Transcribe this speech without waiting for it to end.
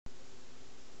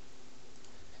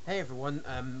Hey everyone,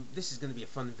 this is going to be a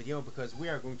fun video because we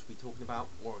are going to be talking about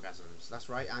orgasms. That's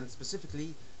right, and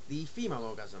specifically the female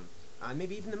orgasm, and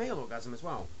maybe even the male orgasm as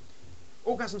well.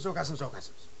 Orgasms, orgasms,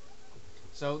 orgasms.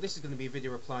 So this is going to be a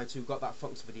video reply to Got That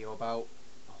Funk's video about,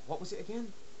 what was it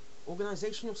again?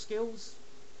 Organizational skills?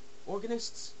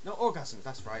 Organists? No, orgasms,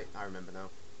 that's right, I remember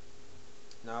now.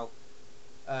 Now,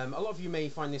 a lot of you may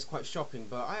find this quite shocking,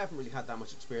 but I haven't really had that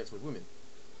much experience with women.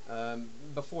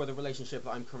 Before the relationship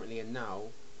that I'm currently in now,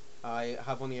 I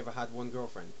have only ever had one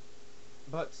girlfriend.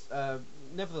 But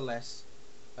nevertheless,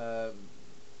 uh,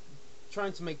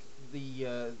 trying to make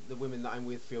the women that I'm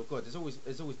with feel good has always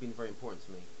been very important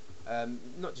to me.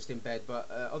 Not just in bed, but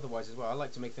otherwise as well. I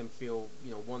like to make them feel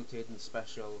wanted and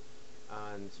special,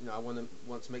 and I want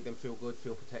to make them feel good,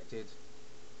 feel protected.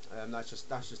 That's just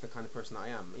the kind of person I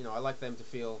am. I like them to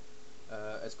feel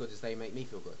as good as they make me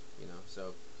feel good.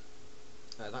 So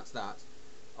that's that.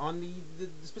 On the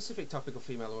specific topic of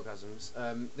female orgasms,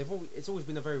 it's always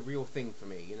been a very real thing for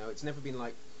me. It's never been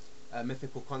like a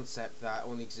mythical concept that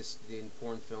only existed in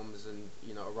porn films and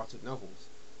erotic novels.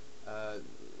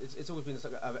 It's always been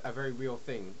like a very real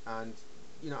thing, and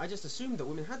I just assumed that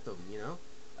women had them.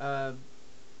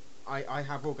 I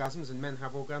have orgasms and men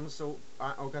have orgasms,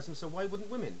 so why wouldn't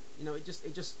women? It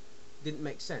just didn't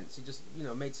make sense. It just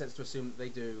made sense to assume that they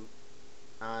do,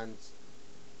 and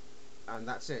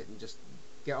that's it, and just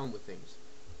get on with things.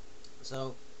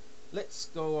 So let's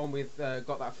go on with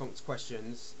Got That Funk's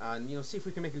questions, and see if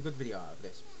we can make a good video out of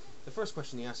this. The first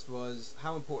question he asked was,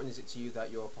 how important is it to you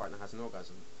that your partner has an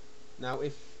orgasm? Now,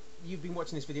 if you've been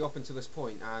watching this video up until this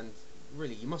point, and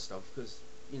really you must have, because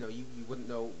you wouldn't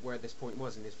know where this point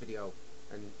was in this video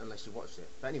unless you watched it.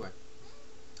 But anyway,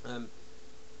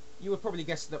 you would probably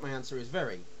guess that my answer is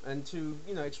very. And to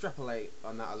extrapolate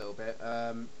on that a little bit,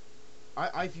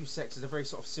 I view sex as a very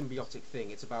sort of symbiotic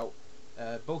thing. It's about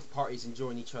both parties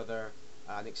enjoying each other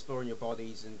and exploring your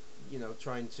bodies, and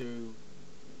trying to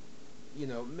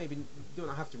maybe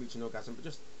don't have to reach an orgasm, but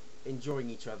just enjoying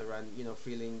each other and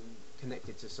feeling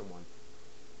connected to someone.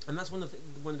 And that's one of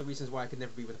the reasons why I could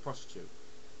never be with a prostitute.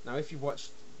 Now, if you've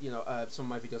watched some of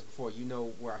my videos before, you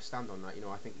know where I stand on that.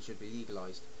 I think it should be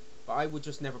legalized, but I would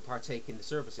just never partake in the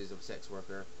services of a sex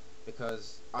worker,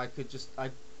 because I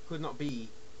could not be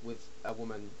with a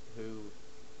woman who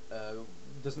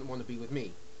doesn't want to be with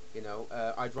me.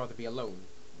 I'd rather be alone.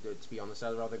 To be honest,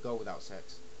 I'd rather go without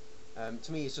sex.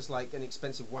 To me, it's just like an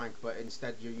expensive wank, but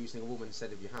instead you're using a woman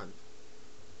instead of your hand.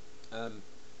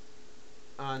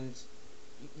 And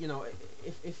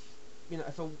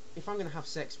if I'm going to have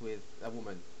sex with a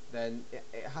woman, then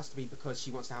it has to be because she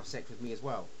wants to have sex with me as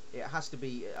well. It has to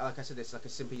be, like I said, it's like a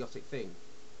symbiotic thing.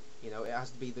 It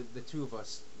has to be the two of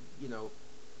us,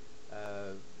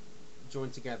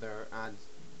 joined together and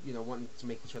wanting to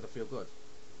make each other feel good.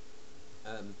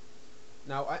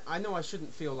 Now, I know I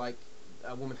shouldn't feel like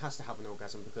a woman has to have an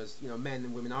orgasm, because men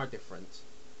and women are different,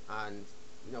 and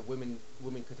women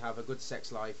could have a good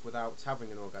sex life without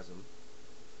having an orgasm.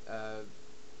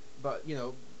 But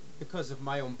because of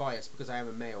my own bias, because I am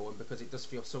a male, and because it does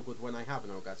feel so good when I have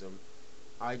an orgasm,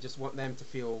 I just want them to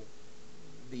feel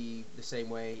the same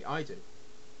way I do.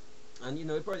 And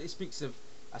it speaks of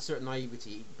a certain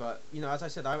naivety, but as I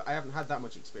said, I haven't had that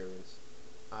much experience,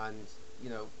 and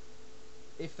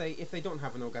if they don't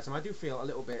have an orgasm, I do feel a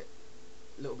little bit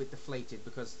deflated,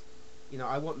 because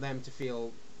I want them to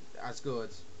feel as good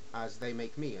as they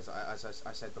make me, as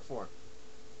I said before.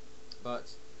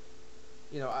 But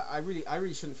I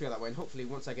really shouldn't feel that way, and hopefully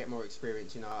once I get more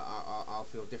experience, I'll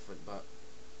feel different. But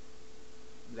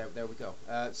there we go.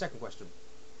 Second question: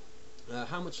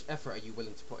 how much effort are you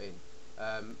willing to put in?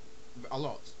 A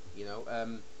lot.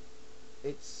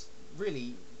 It's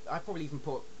really, I probably even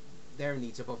put their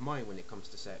needs above mine when it comes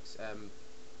to sex.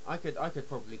 I could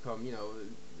probably come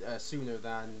sooner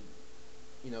than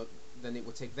than it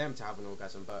would take them to have an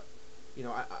orgasm, but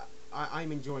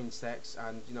I'm enjoying sex,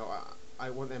 and I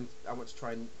want to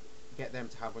try and get them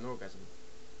to have an orgasm.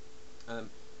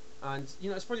 And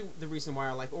it's probably the reason why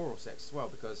I like oral sex as well,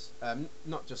 because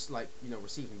not just like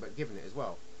receiving, but giving it as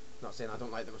well. Not saying I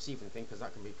don't like the receiving thing, because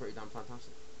that can be pretty damn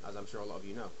fantastic, as I'm sure a lot of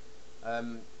you know.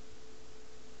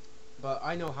 But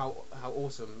I know how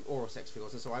awesome oral sex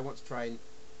feels, and so I want to try and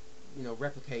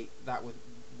replicate that with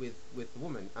the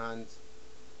woman, and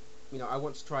I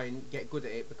want to try and get good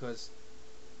at it, because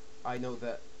I know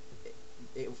that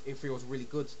it feels really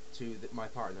good to my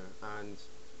partner, and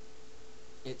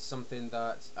it's something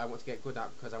that I want to get good at,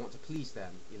 because I want to please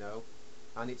them,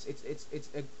 and it's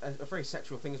a very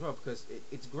sexual thing as well, because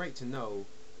it's great to know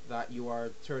that you are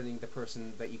turning the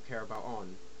person that you care about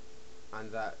on,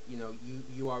 and that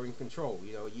you are in control.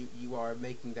 You are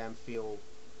making them feel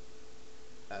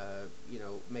you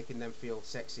know, making them feel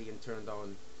sexy and turned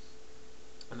on,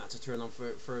 and that's a turn on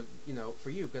for you know, for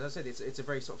you, because I said it's a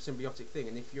very sort of symbiotic thing.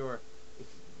 And if you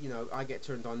know, I get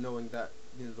turned on knowing that,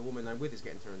 you know, the woman I'm with is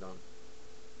getting turned on.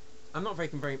 I'm not very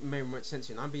much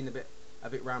sentient. I'm being a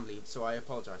bit rambly, so I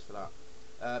apologise for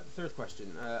that. Third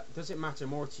question: does it matter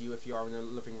more to you if you are in a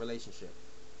loving relationship?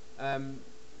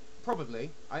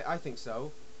 Probably. I think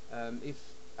so. If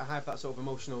I have that sort of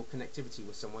emotional connectivity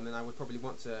with someone, then I would probably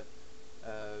want to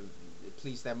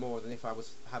please them more than if I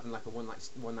was having like a one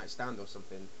night stand or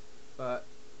something. But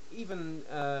even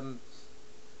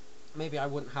maybe I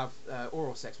wouldn't have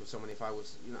oral sex with someone if I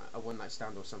was, you know, a one night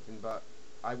stand or something. But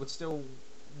I would still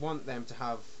want them to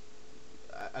have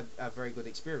a very good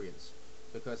experience,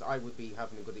 because I would be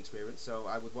having a good experience, so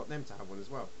I would want them to have one as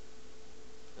well.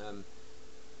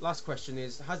 Last question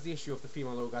is: has the issue of the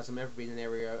female orgasm ever been an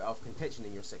area of contention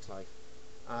in your sex life?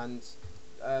 And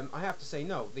I have to say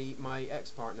no. My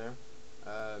ex-partner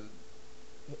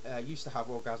used to have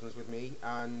orgasms with me,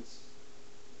 and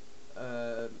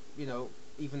you know,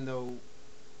 even though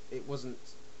it wasn't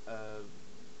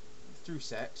through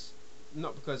sex,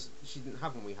 not because she didn't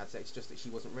have when we had sex, just that she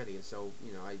wasn't ready, and so,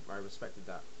 you know, I respected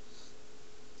that.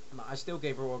 But I still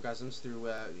gave her orgasms through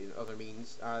you know, other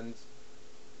means, and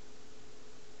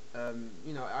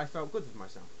you know, I felt good with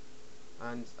myself,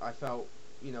 and I felt,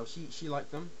 you know, she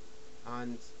liked them,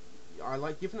 and I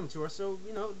liked giving them to her. So,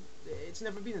 you know, it's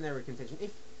never been an area of contention.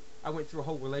 If I went through a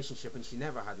whole relationship and she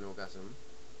never had an orgasm,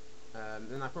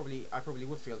 then I probably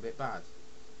would feel a bit bad.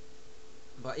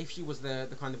 But if she was the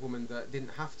kind of woman that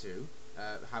didn't have to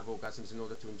have orgasms in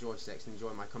order to enjoy sex and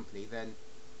enjoy my company, then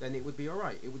it would be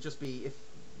alright. It would just be if,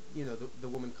 you know, the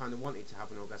woman kind of wanted to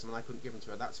have an orgasm and I couldn't give them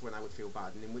to her, that's when I would feel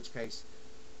bad, and in which case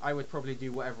I would probably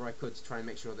do whatever I could to try and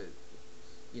make sure that,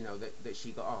 you know, that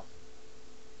she got off.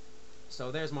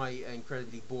 So there's my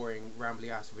incredibly boring, rambly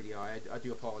ass video. I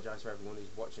do apologise for everyone who's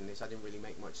watching this. I didn't really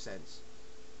make much sense.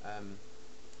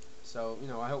 So, you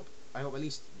know, I hope at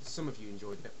least some of you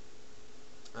enjoyed it.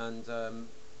 And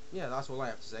yeah, that's all I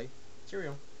have to say.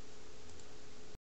 Cheerio.